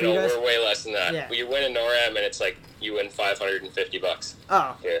the same Yeah, for you no, guys? we're way less than that. Yeah. You win a NORAM and it's like you win $550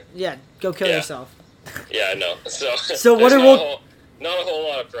 Oh, here. yeah, go kill Yeah. yourself. Yeah, no. So what there's are not a whole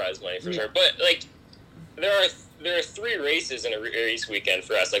lot of prize money for sure, but like there are 3 races in a race weekend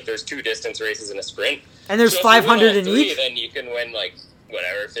for us. Like there's 2 distance races and a sprint. And there's So if you win 500 all in 3, each? then you can win like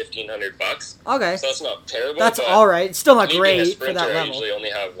whatever $1,500. Okay. So that's not terrible. That's but all right. It's still not me being a great for sprinter, that I level. usually only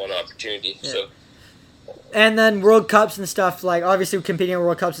have one opportunity. Yeah. So And then World Cups and stuff, like obviously competing in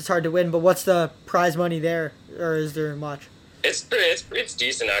World Cups, it's hard to win. But what's the prize money there, or is there much? it's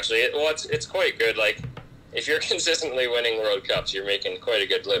decent actually. It's quite good. Like if you're consistently winning World Cups, you're making quite a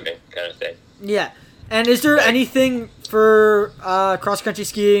good living, kind of thing. Yeah. And is there anything for cross country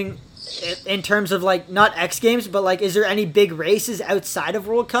skiing in terms of like not X Games, but like is there any big races outside of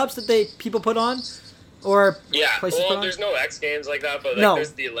World Cups that people put on, or Yeah, places put well, on? there's no X Games like that, but like, No.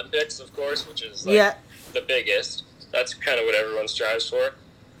 there's the Olympics, of course, which is like Yeah. the biggest. That's kind of what everyone strives for.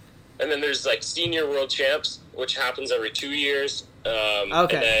 And then there's like Senior World Champs, which happens every 2 years. Okay.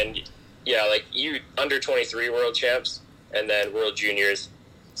 And then, yeah, like under 23 World Champs, and then World Juniors.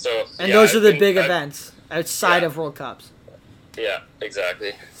 So And yeah, those are the I've big been- events outside Yeah. of World Cups. Yeah,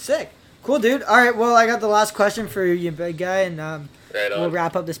 exactly. Sick. Cool, dude. All right, well, I got the last question for you, big guy, and Right on. we'll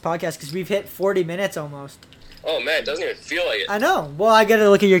wrap up this podcast because we've hit 40 minutes almost. Oh man, it doesn't even feel like it. I know. Well, I get to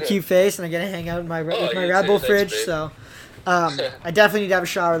look at your cute face, and I get to hang out in with my you Red too. Bull Thanks, fridge. babe. So, I definitely need to have a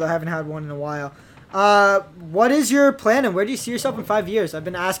shower, though. I haven't had one in a while. What is your plan, and where do you see yourself in 5 years? I've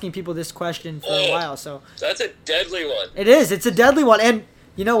been asking people this question for a while, so That's a deadly one. it is. It's a deadly one, and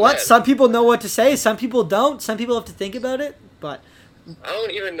you know what? Man. Some people know what to say. Some people don't. Some people have to think about it. But I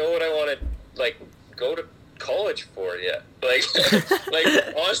don't even know what I want to like go to college for yet. Like,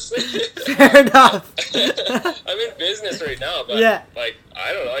 honestly, fair enough. I'm in business right now, but Yeah. like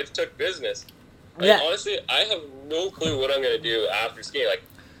I don't know. I took business. Like, Yeah. honestly, I have no clue what I'm gonna do after skiing. Like,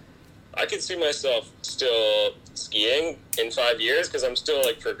 I could see myself still skiing in 5 years because I'm still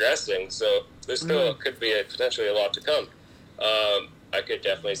like progressing. So there's still could be potentially a lot to come. I could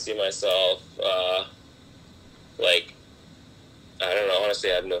definitely see myself like I don't know.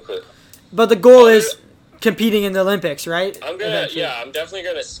 Honestly, I have no clue. But the goal is competing in the Olympics, right? I'm gonna, Eventually. I'm definitely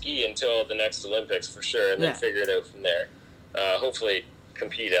gonna ski until the next Olympics for sure, and then Yeah. figure it out from there. Hopefully,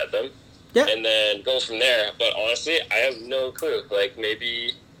 compete at them, Yeah. and then go from there. But honestly, I have no clue. Like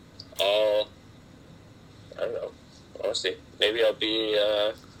maybe I don't know. Honestly, maybe I'll be.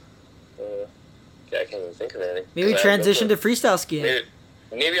 Yeah, I can't even think of anything. Maybe 'Cause I have no transition clue. to freestyle skiing.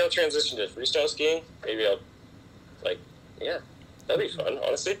 Maybe I'll transition to freestyle skiing. Maybe I'll yeah, that'd be fun.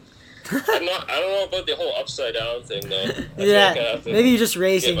 Honestly. I don't know about the whole upside down thing though. I feel like I Yeah, have to maybe you're just get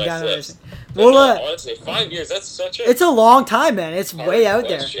racing, my kind of flips. racing. But Well, no, honestly, 5 years, that's such a it's a long time, man. It's hard way out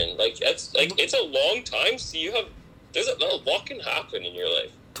there. question. Like, that's, like, it's a long time, so a lot can happen in your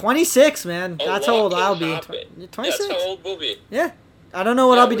life. 26, man. A That's how lot old can I'll be. happen. 26. That's how old we'll be. Yeah. I don't know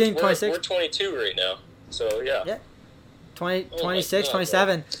what Yeah, I'll be doing we're 26. We're 22 right now, so yeah. Yeah. 20, Oh my 26, God,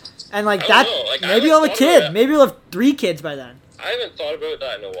 27. And like I that, don't know, like, I maybe haven't you'll have a thought kid. about it. Maybe you'll have 3 kids by then. I haven't thought about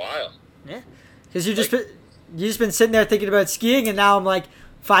that in a while. Yeah. Because you just been sitting there thinking about skiing, and now I'm like,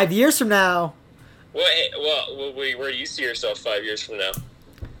 5 years from now. Where do you see yourself 5 years from now?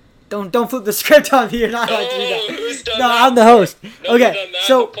 Don't flip the script on me. You're not allowed to do that. Who's done No, that? I'm the host. Nobody's Okay, done that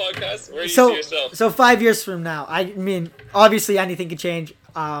so in the podcast. Where do you see yourself? so 5 years from now, I mean, obviously anything could change.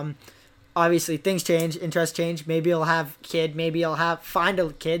 Obviously things change, interests change. Maybe I'll have a kid. Maybe I'll find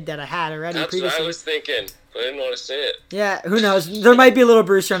a kid that I had already That's previously. what I was thinking, but I didn't want to say it. Yeah, who knows? There might be a little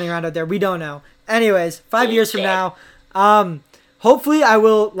Bruce running around out there. We don't know. Anyways, 5 Oh, years from God. now, hopefully I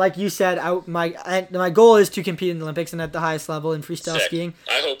will, like you said, my goal is to compete in the Olympics and at the highest level in freestyle Sick. skiing.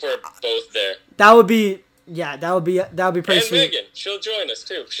 I hope we're both there. That would be pretty And sweet. Megan, she'll join us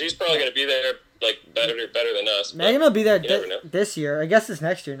too. She's probably gonna be there like better than us. but Megan will be there you never know. this year. I guess it's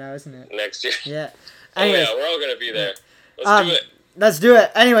next year now, isn't it? next year. Yeah. Oh Anyways, yeah, we're all gonna be there. Let's do it. Let's do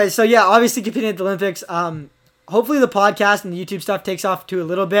it. Anyway, so yeah, obviously competing at the Olympics. hopefully the podcast and the YouTube stuff takes off to a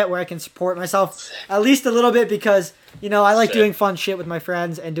little bit where I can support myself at least a little bit because, you know, I like doing fun shit with my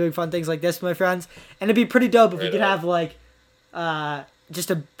friends and doing fun things like this with my friends. And it'd be pretty dope if we could have like just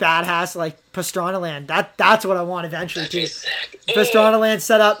a badass like Pastrana Land. That's what I want eventually too. Pastrana Land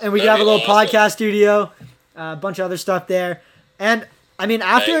set up and we could have a little podcast studio, a bunch of other stuff there. And I mean,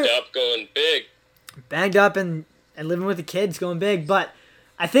 after banged up, going big, banged up and living with the kids, going big. But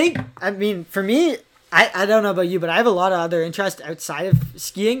I think, I mean, for me, I don't know about you, but I have a lot of other interest outside of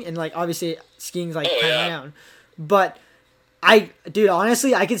skiing, and like obviously skiing's like kind of my own. But dude,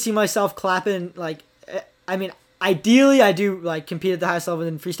 honestly, I can see myself clapping. Like, I mean, ideally, I do like compete at the highest level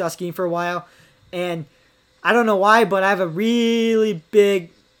in freestyle skiing for a while, and I don't know why, but I have a really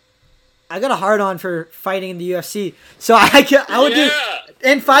big. I got a hard on for fighting in the UFC, so I would do.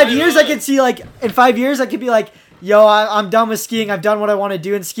 In 5 years, I could see like in 5 years, I could be like, yo, I'm done with skiing. I've done what I want to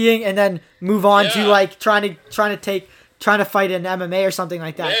do in skiing, and then move on to like trying to fight in MMA or something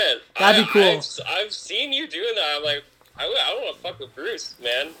like that. Man, that'd be cool. I've seen you doing that. I'm like, I don't want to fuck with Bruce,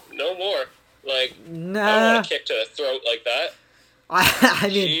 man. No more. Like, nah. I don't want to kick to the throat like that. I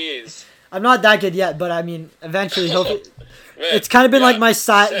mean, jeez. I'm not that good yet, but I mean, eventually, hopefully, it's kind of been like my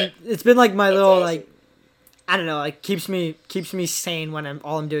side. It's been like my little awesome. Like, I don't know, like keeps me sane when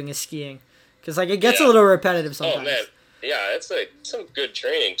all I'm doing is skiing. Because, like, it gets a little repetitive sometimes. Oh, man. Yeah, it's, like, some good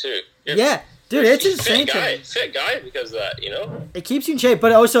training, too. Dude, it's insane training. Fit guy because of that, you know? It keeps you in shape,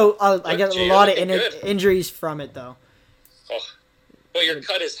 but also I get a lot of injuries from it, though. Oh, but you're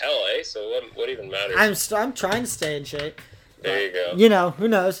cut as hell, eh? So what even matters? I'm trying to stay in shape. There you go. You know, who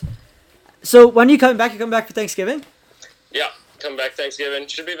knows? So, when are you coming back? You coming back for Thanksgiving? Yeah, come back Thanksgiving.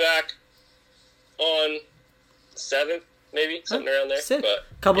 Should be back on 7th. Maybe something around there. Sick. But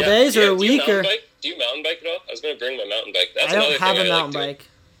couple days or a week or? Do you mountain bike at all? I was gonna bring my mountain bike. That's I don't have a mountain bike.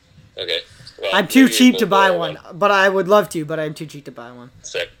 Okay. Well, I'm too cheap to buy one, but I would love to. But I'm too cheap to buy one.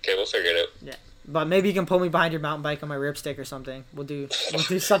 Sick. Okay, we'll figure it out. Yeah, but maybe you can pull me behind your mountain bike on my ripstick or something. We'll do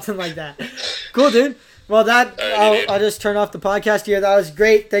something like that. Cool, dude. Well, I'll just turn off the podcast here. That was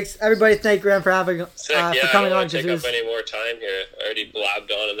great. Thanks, everybody. Thank Graham for having for coming on. I don't take up any more time here. I already blabbed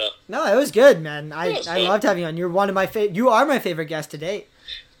on enough. No, it was good, man. I loved having you on. You're one of my You are my favorite guest to date.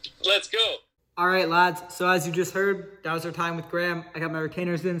 Let's go. All right, lads. So as you just heard, that was our time with Graham. I got my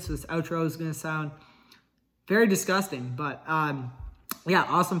retainers in, so this outro is gonna sound very disgusting, but yeah,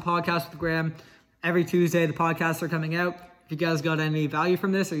 awesome podcast with Graham. Every Tuesday, the podcasts are coming out. If you guys got any value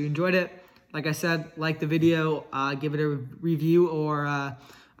from this or you enjoyed it, like I said, like the video, give it a review or a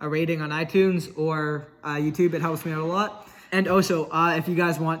rating on iTunes or YouTube. It helps me out a lot. And also, if you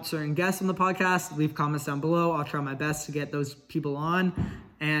guys want certain guests on the podcast, leave comments down below. I'll try my best to get those people on.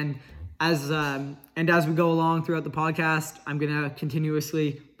 And as we go along throughout the podcast, I'm gonna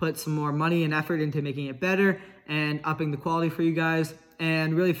continuously put some more money and effort into making it better and upping the quality for you guys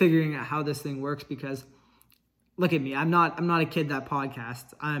and really figuring out how this thing works. Because look at me, I'm not a kid that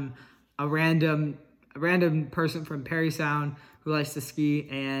podcasts. I'm a random person from Parry Sound who likes to ski,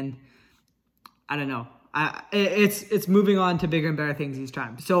 and I don't know. It's moving on to bigger and better things each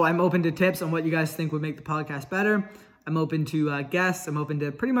time. So I'm open to tips on what you guys think would make the podcast better. I'm open to guests. I'm open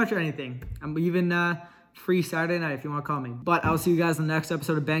to pretty much anything. I'm even free Saturday night if you want to call me. But I'll see you guys in the next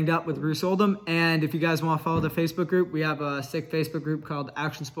episode of Banged Up with Bruce Oldham. And if you guys want to follow the Facebook group, we have a sick Facebook group called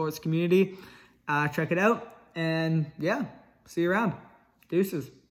Action Sports Community. Check it out. And yeah, see you around. Deuces.